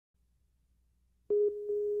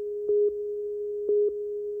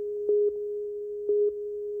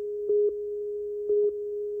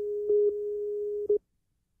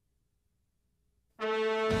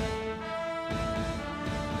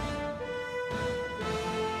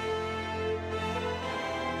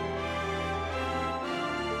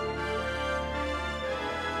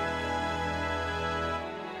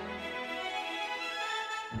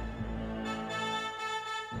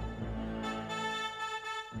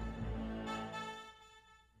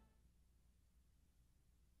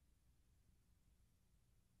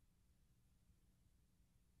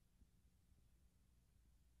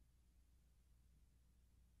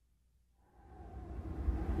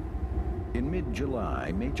In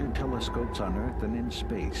mid-July, major telescopes on Earth and in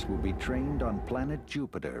space will be trained on planet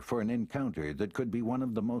Jupiter for an encounter that could be one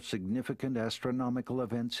of the most significant astronomical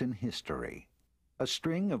events in history. A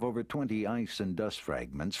string of over 20 ice and dust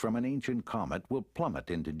fragments from an ancient comet will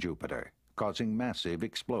plummet into Jupiter, causing massive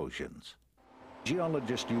explosions.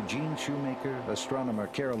 Geologist Eugene Shoemaker, astronomer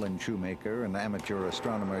Carolyn Shoemaker, and amateur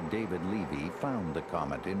astronomer David Levy found the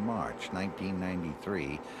comet in March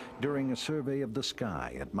 1993 during a survey of the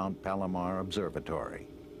sky at Mount Palomar Observatory.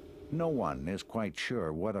 No one is quite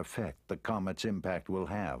sure what effect the comet's impact will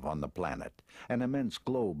have on the planet, an immense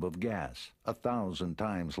globe of gas, 1,000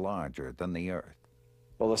 times larger than the Earth.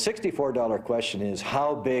 Well, the $64 question is,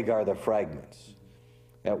 how big are the fragments?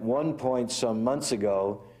 At one point some months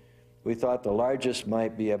ago, we thought the largest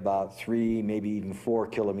might be about 3, maybe even 4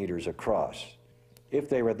 kilometers across. If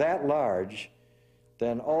they were that large,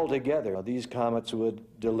 then altogether these comets would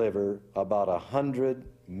deliver about 100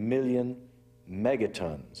 million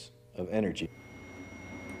megatons of energy.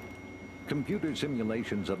 Computer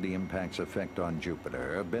simulations of the impact's effect on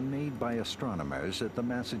Jupiter have been made by astronomers at the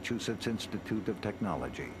Massachusetts Institute of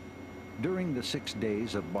Technology. During the 6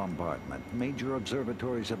 days of bombardment, major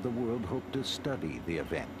observatories of the world hope to study the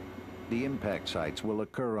event. The impact sites will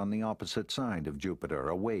occur on the opposite side of Jupiter,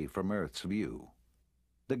 away from Earth's view.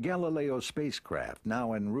 The Galileo spacecraft,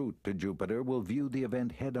 now en route to Jupiter, will view the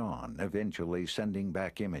event head-on, eventually sending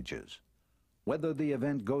back images. Whether the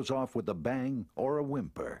event goes off with a bang or a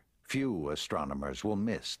whimper, few astronomers will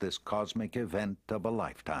miss this cosmic event of a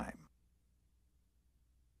lifetime.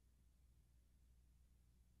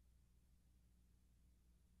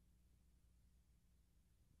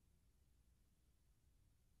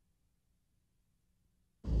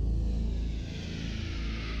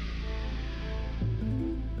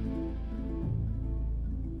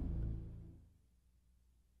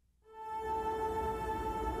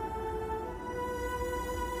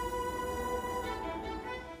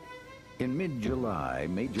 In mid-July,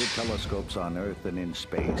 major telescopes on Earth and in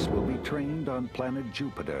space will be trained on planet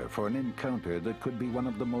Jupiter for an encounter that could be one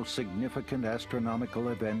of the most significant astronomical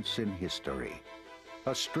events in history.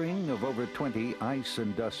 A string of over 20 ice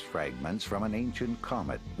and dust fragments from an ancient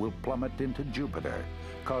comet will plummet into Jupiter,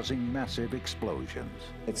 causing massive explosions.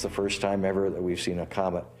 It's the first time ever that we've seen a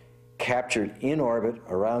comet captured in orbit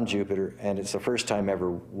around Jupiter, and it's the first time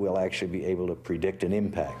ever we'll actually be able to predict an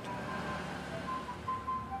impact.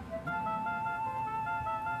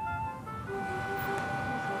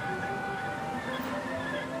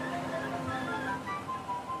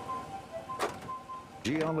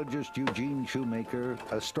 Geologist Eugene Shoemaker,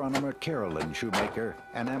 astronomer Carolyn Shoemaker,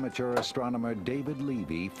 and amateur astronomer David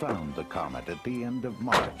Levy found the comet at the end of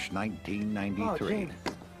March 1993. Oh, Gene,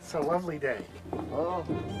 it's a lovely day. Oh.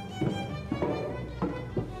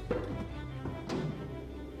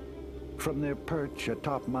 From their perch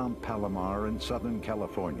atop Mount Palomar in Southern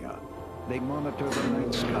California, they monitor the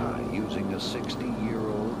night sky using a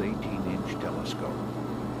 60-year-old 18-inch telescope.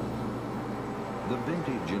 The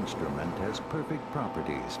vintage instrument has perfect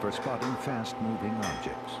properties for spotting fast-moving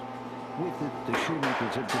objects. With it, the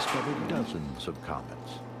Shoemakers have discovered dozens of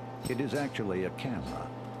comets. It is actually a camera.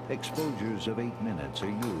 Exposures of 8 minutes are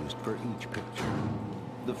used for each picture.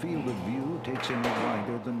 The field of view takes in a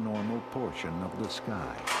wider than normal portion of the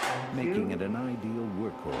sky, making it an ideal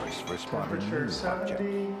workhorse for spotting new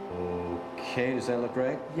objects. Okay, does that look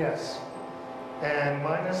right? Yes. And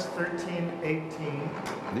minus 1318.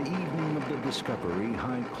 The evening of the discovery,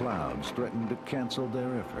 high clouds threatened to cancel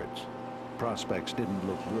their efforts. Prospects didn't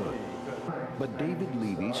look good. But David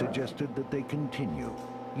Levy suggested that they continue,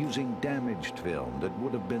 using damaged film that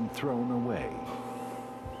would have been thrown away.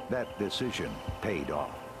 That decision paid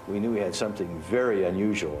off. We knew we had something very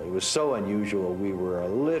unusual. It was so unusual we were a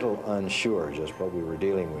little unsure just what we were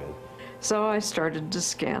dealing with. So I started to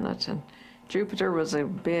scan it, and Jupiter was a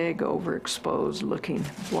big, overexposed looking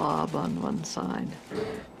blob on one side.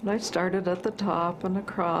 But I started at the top and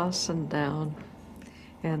across and down.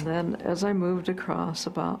 And then as I moved across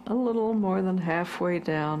about a little more than halfway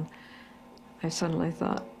down, I suddenly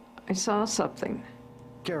thought, I saw something.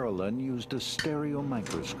 Carolyn used a stereo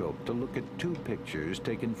microscope to look at 2 pictures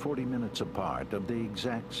taken 40 minutes apart of the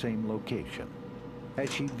exact same location. As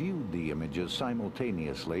she viewed the images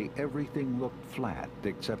simultaneously, everything looked flat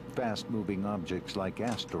except fast-moving objects like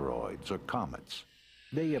asteroids or comets.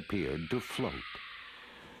 They appeared to float.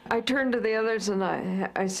 I turned to the others and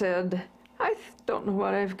I said, I don't know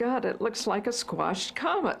what I've got. It looks like a squashed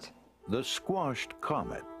comet. The squashed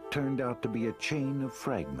comet turned out to be a chain of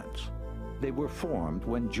fragments. They were formed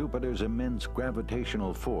when Jupiter's immense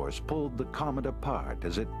gravitational force pulled the comet apart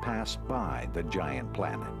as it passed by the giant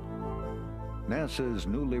planet. NASA's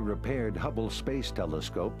newly repaired Hubble Space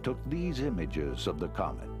Telescope took these images of the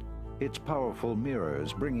comet, its powerful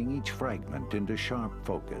mirrors bringing each fragment into sharp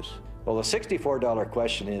focus. Well, the $64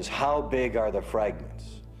 question is, how big are the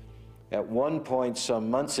fragments? At one point some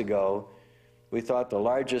months ago, we thought the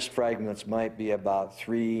largest fragments might be about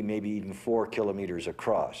 3, maybe even 4 kilometers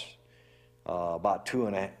across, about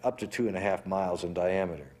up to 2.5 miles in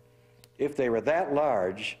diameter. If they were that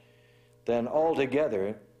large, then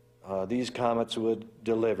altogether, these comets would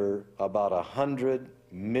deliver about 100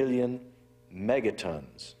 million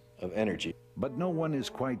megatons of energy. But no one is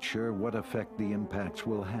quite sure what effect the impacts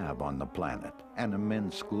will have on the planet, an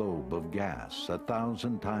immense globe of gas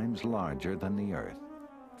 1,000 times larger than the Earth.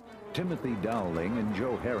 Timothy Dowling and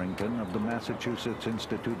Joe Harrington of the Massachusetts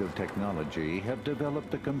Institute of Technology have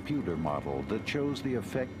developed a computer model that shows the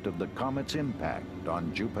effect of the comet's impact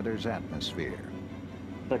on Jupiter's atmosphere.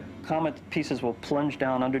 The comet pieces will plunge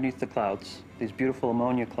down underneath the clouds, these beautiful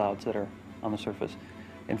ammonia clouds that are on the surface,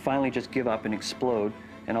 and finally just give up and explode,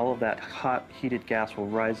 and all of that hot, heated gas will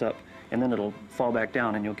rise up, and then it'll fall back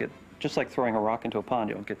down, and you'll get, just like throwing a rock into a pond,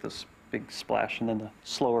 you'll get this big splash and then the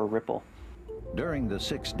slower ripple. During the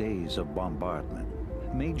 6 days of bombardment,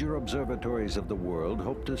 major observatories of the world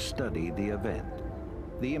hope to study the event.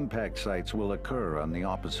 The impact sites will occur on the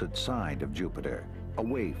opposite side of Jupiter,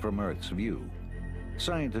 away from Earth's view.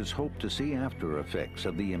 Scientists hope to see after effects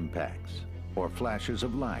of the impacts, or flashes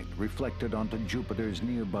of light reflected onto Jupiter's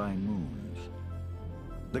nearby moons.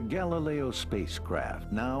 The Galileo spacecraft,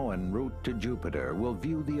 now en route to Jupiter, will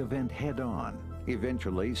view the event head-on,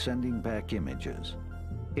 eventually sending back images.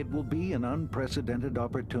 It will be an unprecedented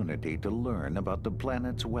opportunity to learn about the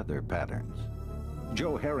planet's weather patterns.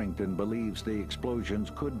 Joe Harrington believes the explosions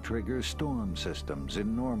could trigger storm systems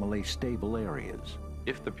in normally stable areas.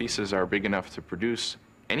 If the pieces are big enough to produce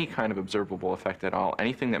any kind of observable effect at all,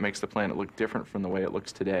 anything that makes the planet look different from the way it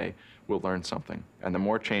looks today, we'll learn something. And the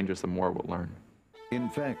more changes, the more we'll learn. In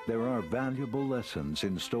fact, there are valuable lessons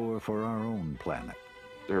in store for our own planet.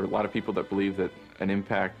 There are a lot of people that believe that an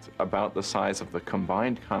impact about the size of the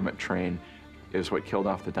combined comet train is what killed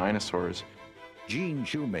off the dinosaurs. Gene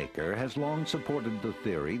Shoemaker has long supported the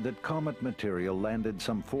theory that comet material landed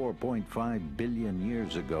some 4.5 billion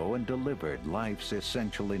years ago and delivered life's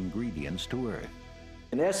essential ingredients to Earth.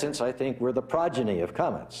 In essence, I think we're the progeny of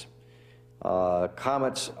comets.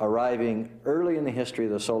 Comets arriving early in the history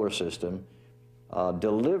of the solar system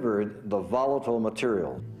delivered the volatile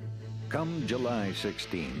material. Come July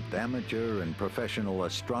 16th, amateur and professional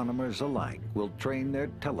astronomers alike will train their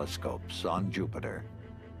telescopes on Jupiter.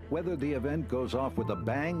 Whether the event goes off with a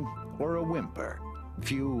bang or a whimper,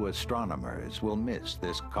 few astronomers will miss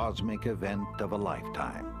this cosmic event of a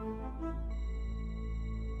lifetime.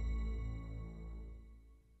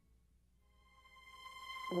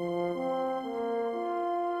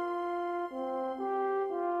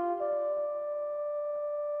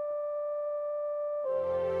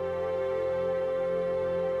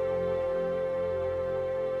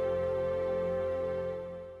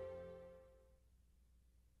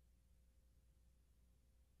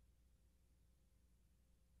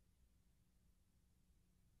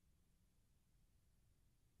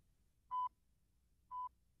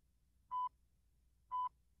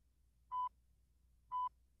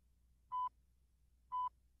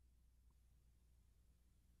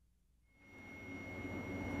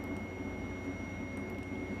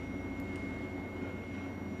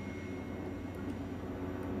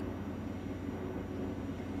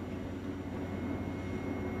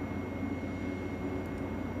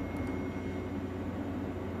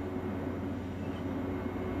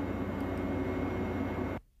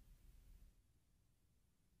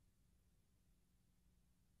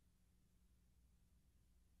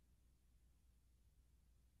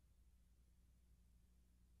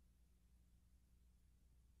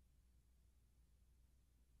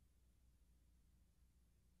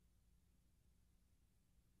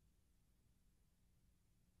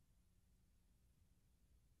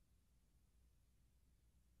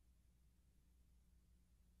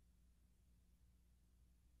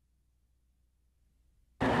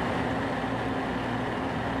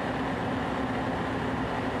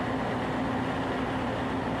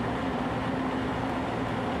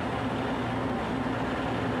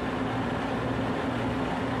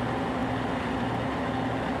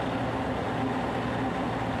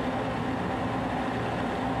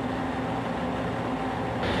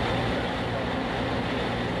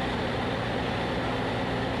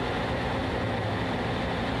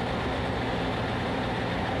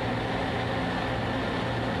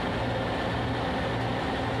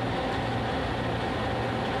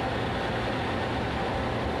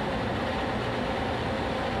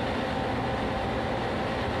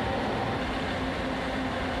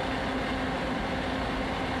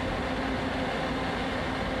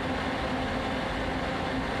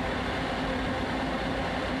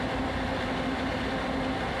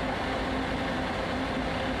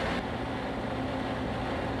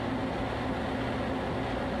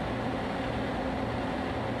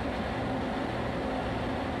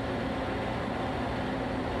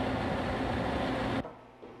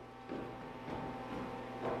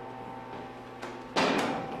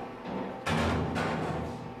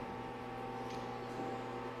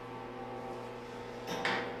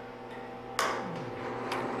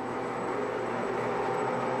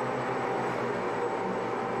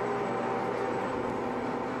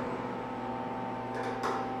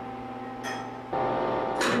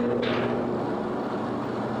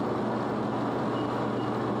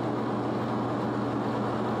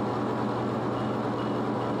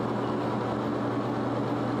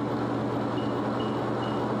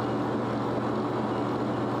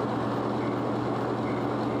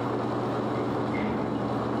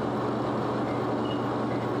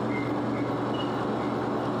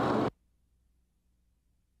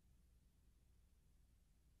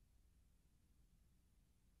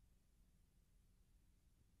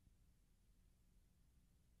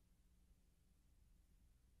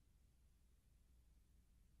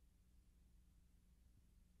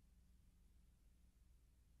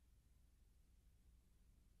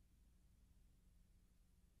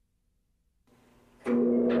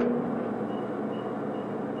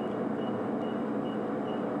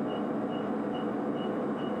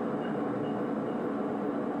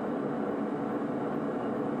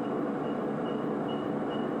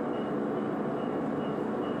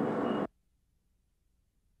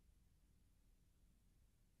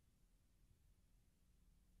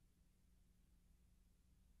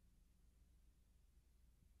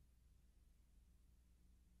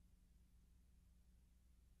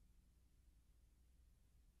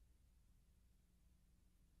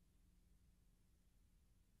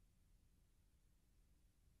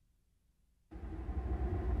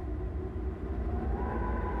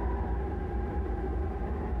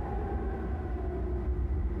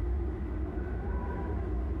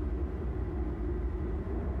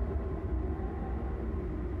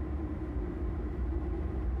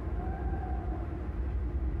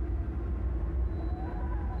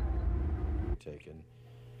 taken,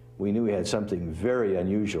 we knew we had something very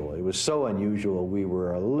unusual. It was so unusual we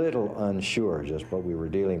were a little unsure just what we were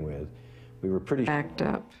dealing with. We were pretty backed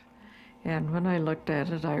up. And when I looked at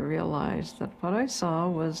it, I realized that what I saw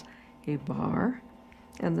was a bar,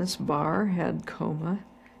 and this bar had coma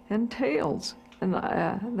and tails. And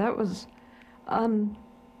that was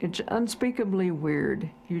it's unspeakably weird.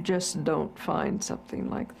 You just don't find something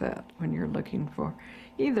like that when you're looking for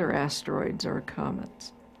either asteroids or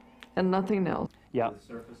comets, and nothing else. Yeah,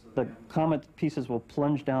 the comet pieces will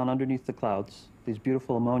plunge down underneath the clouds, these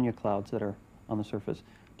beautiful ammonia clouds that are on the surface,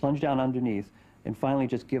 plunge down underneath, and finally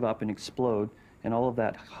just give up and explode, and all of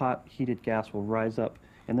that hot, heated gas will rise up,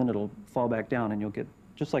 and then it'll fall back down, and you'll get,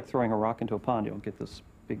 just like throwing a rock into a pond, you'll get this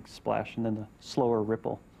big splash, and then the slower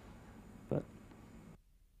ripple